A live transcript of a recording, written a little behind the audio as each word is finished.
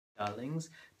darlings.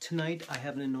 Tonight I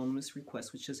have an anonymous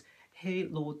request which says, "Hey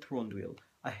Lord Thronduil,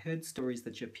 I heard stories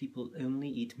that your people only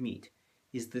eat meat.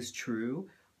 Is this true?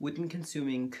 Wouldn't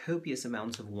consuming copious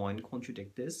amounts of wine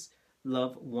contradict this?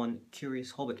 Love, one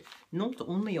curious hobbit." Not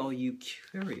only are you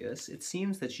curious, it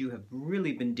seems that you have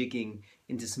really been digging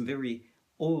into some very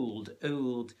old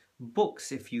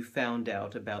books if you found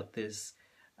out about this.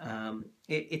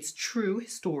 It's true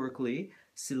historically,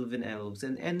 Sylvan elves,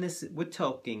 and this, we're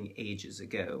talking ages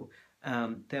ago,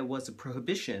 there was a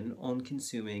prohibition on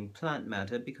consuming plant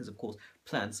matter because, of course,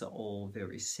 plants are all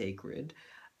very sacred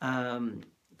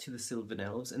to the Sylvan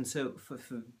elves, and so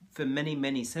for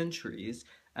many centuries,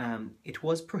 it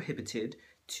was prohibited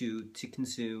to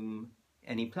consume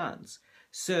any plants.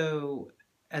 So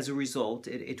as a result,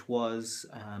 it was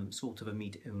sort of a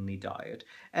meat-only diet.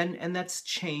 And that's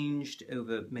changed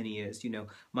over many years. You know,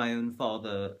 my own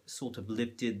father sort of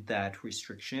lifted that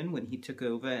restriction when he took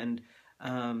over. And,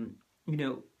 you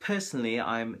know, personally,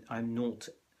 I'm not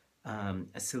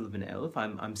a Sylvan elf.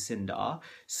 I'm Sindar.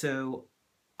 So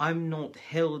I'm not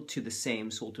held to the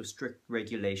same sort of strict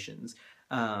regulations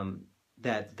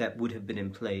that would have been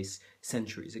in place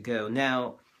centuries ago.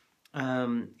 Now,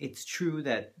 it's true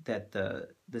that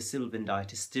the Sylvan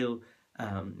diet is still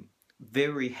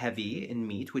very heavy in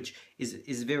meat, which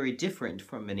is very different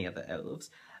from many other elves.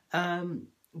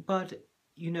 But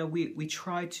you know, we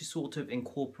try to sort of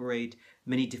incorporate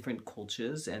many different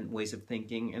cultures and ways of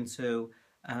thinking, and so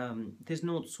there's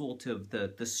not sort of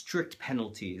the strict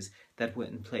penalties that were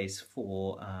in place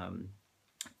for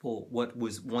what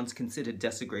was once considered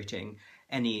desecrating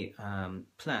any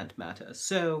plant matter.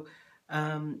 So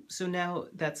now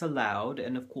that's allowed,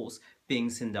 and of course, being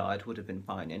Sindar, it would have been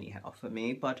fine anyhow for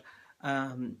me. But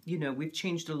you know, we've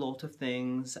changed a lot of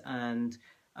things, and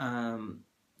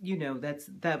you know,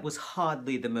 that was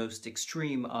hardly the most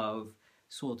extreme of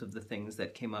sort of the things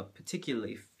that came up,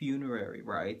 particularly funerary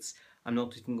rites. I'm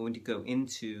not even going to go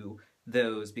into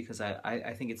those because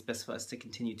I think it's best for us to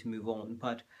continue to move on.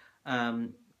 But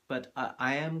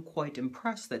I am quite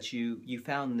impressed that you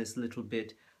found this little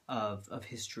bit of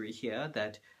history here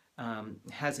that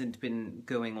hasn't been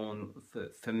going on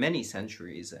for many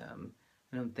centuries.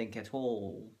 I don't think at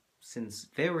all since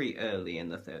very early in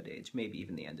the Third Age, maybe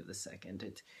even the end of the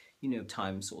Second. You know,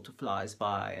 time sort of flies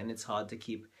by and it's hard to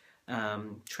keep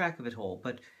track of it all.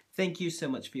 But thank you so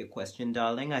much for your question,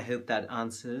 darling. I hope that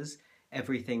answers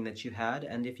everything that you had.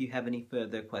 And if you have any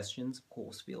further questions, of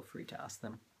course, feel free to ask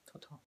them. Ta-ta.